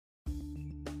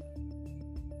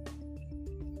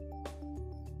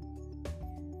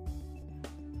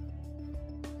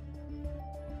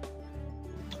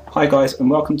Hi guys, and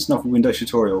welcome to another Windows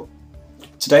tutorial.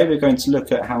 Today we're going to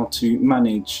look at how to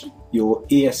manage your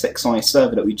ESXi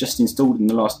server that we just installed in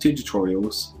the last two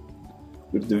tutorials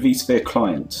with the vSphere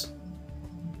client.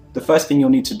 The first thing you'll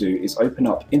need to do is open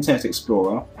up Internet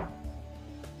Explorer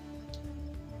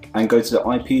and go to the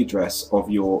IP address of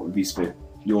your vSphere,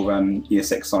 your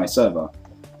ESXi server.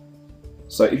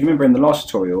 So if you remember in the last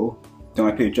tutorial, the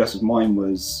IP address of mine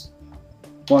was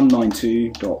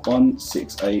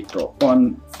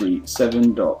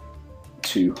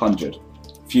 192.168.137.200.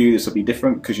 For you this will be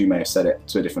different because you may have set it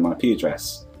to a different IP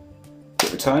address.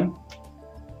 Hit return.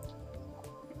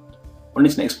 On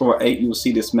Internet Explorer 8 you will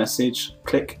see this message.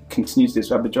 Click continue to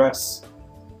this web address,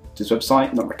 to this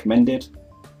website, not recommended.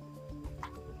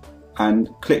 And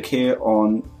click here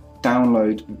on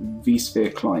download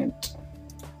vSphere client.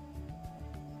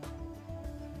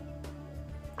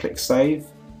 Click save.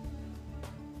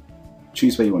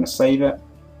 Choose where you want to save it.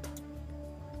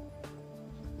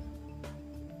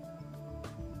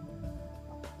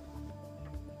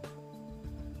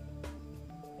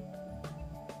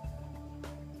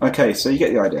 Okay, so you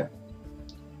get the idea.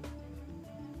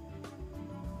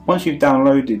 Once you've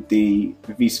downloaded the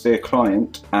vSphere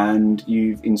client and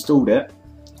you've installed it,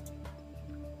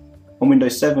 on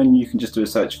Windows 7 you can just do a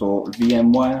search for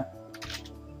VMware.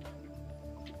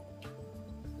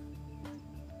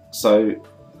 So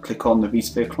click on the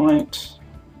vSphere client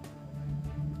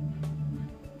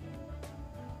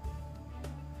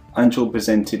and you're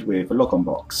presented with a logon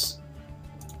box.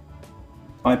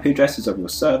 IP addresses of your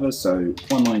server, so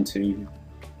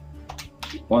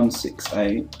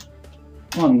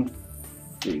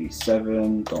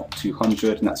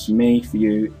 192.168.137.200, and that's for me. For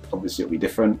you, obviously it'll be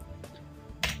different.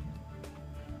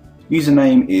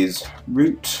 Username is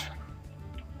root.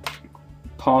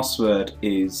 Password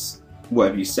is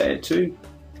whatever you set it to.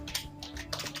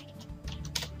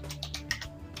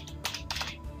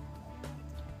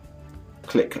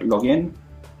 Click login.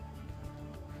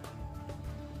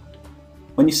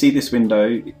 When you see this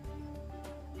window,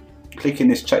 click in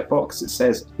this checkbox that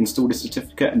says install this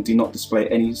certificate and do not display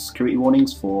any security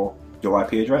warnings for your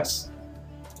IP address,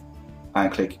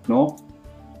 and click ignore.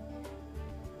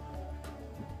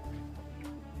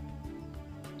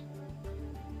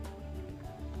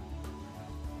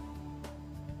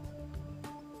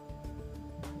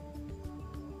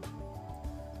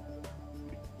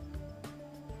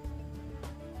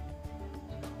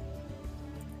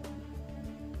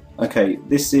 Okay,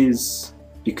 this is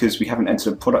because we haven't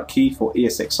entered a product key for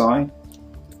ESXi.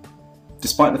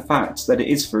 Despite the fact that it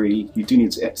is free, you do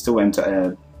need to still enter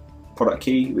a product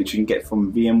key, which you can get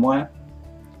from VMware.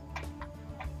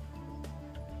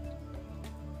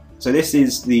 So this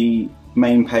is the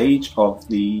main page of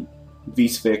the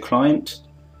vSphere client.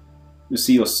 You'll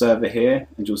see your server here,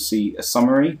 and you'll see a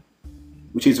summary,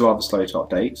 which is rather slow to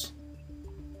update.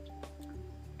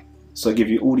 So I give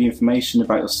you all the information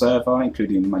about your server,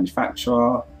 including the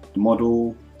manufacturer, the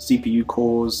model, CPU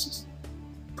cores,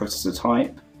 processor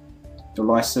type, your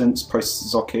license, processor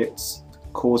sockets,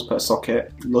 cores per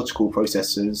socket, logical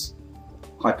processors,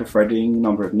 hyperthreading,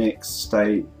 number of NICs,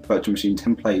 state, virtual machine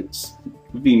templates,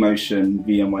 vMotion,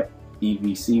 VMware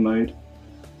ESXi mode,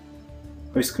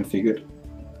 host configured,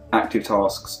 active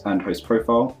tasks, and host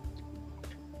profile.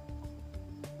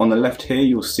 On the left here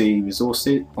you'll see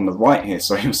resources, on the right here,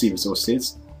 sorry, you'll see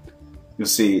resources. You'll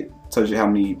see it tells you how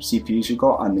many CPUs you've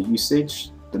got and the usage,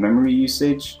 the memory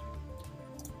usage.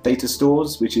 Data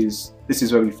stores, this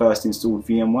is where we first installed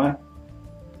VMware.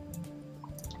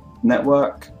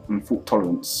 Network and fault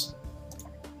tolerance.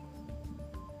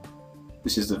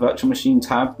 This is the virtual machine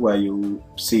tab where you'll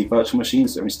see virtual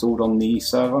machines that are installed on the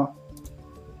server.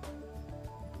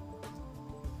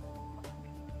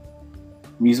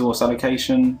 Resource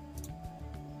allocation,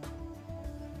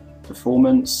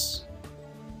 performance,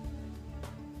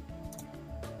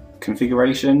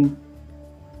 configuration,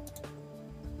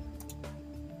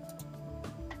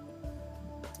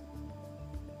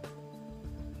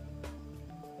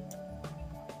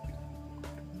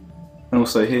 and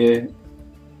also here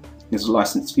is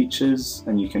license features,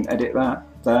 and you can edit that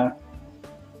there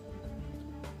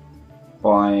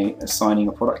by assigning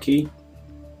a product key.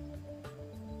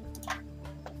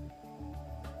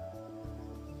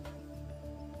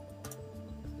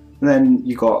 And then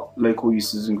you've got local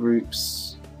users and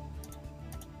groups,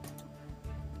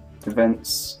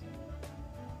 events,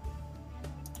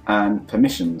 and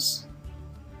permissions.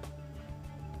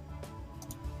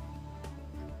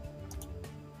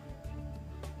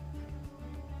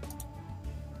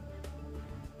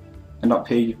 And up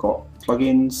here you've got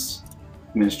plugins,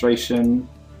 administration,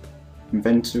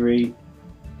 inventory,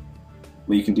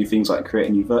 where you can do things like create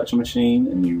a new virtual machine,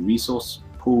 a new resource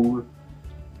pool,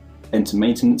 enter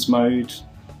maintenance mode,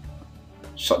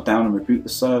 shut down and reboot the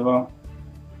server,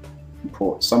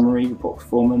 report summary, report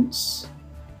performance.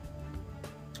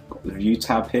 Got the view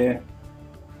tab here,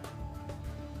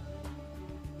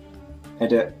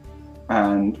 edit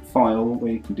and file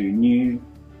where you can do new,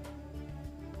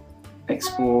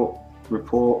 export,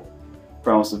 report,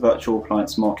 browse the virtual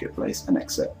appliance marketplace and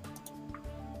exit.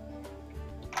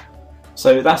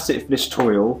 So that's it for this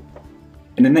tutorial.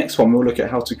 In the next one we'll look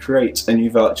at how to create a new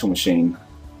virtual machine.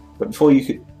 But before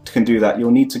you can do that,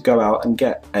 you'll need to go out and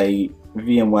get a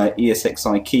VMware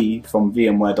ESXi key from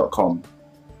VMware.com.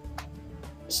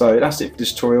 So that's it for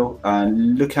this tutorial,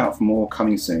 and look out for more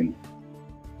coming soon.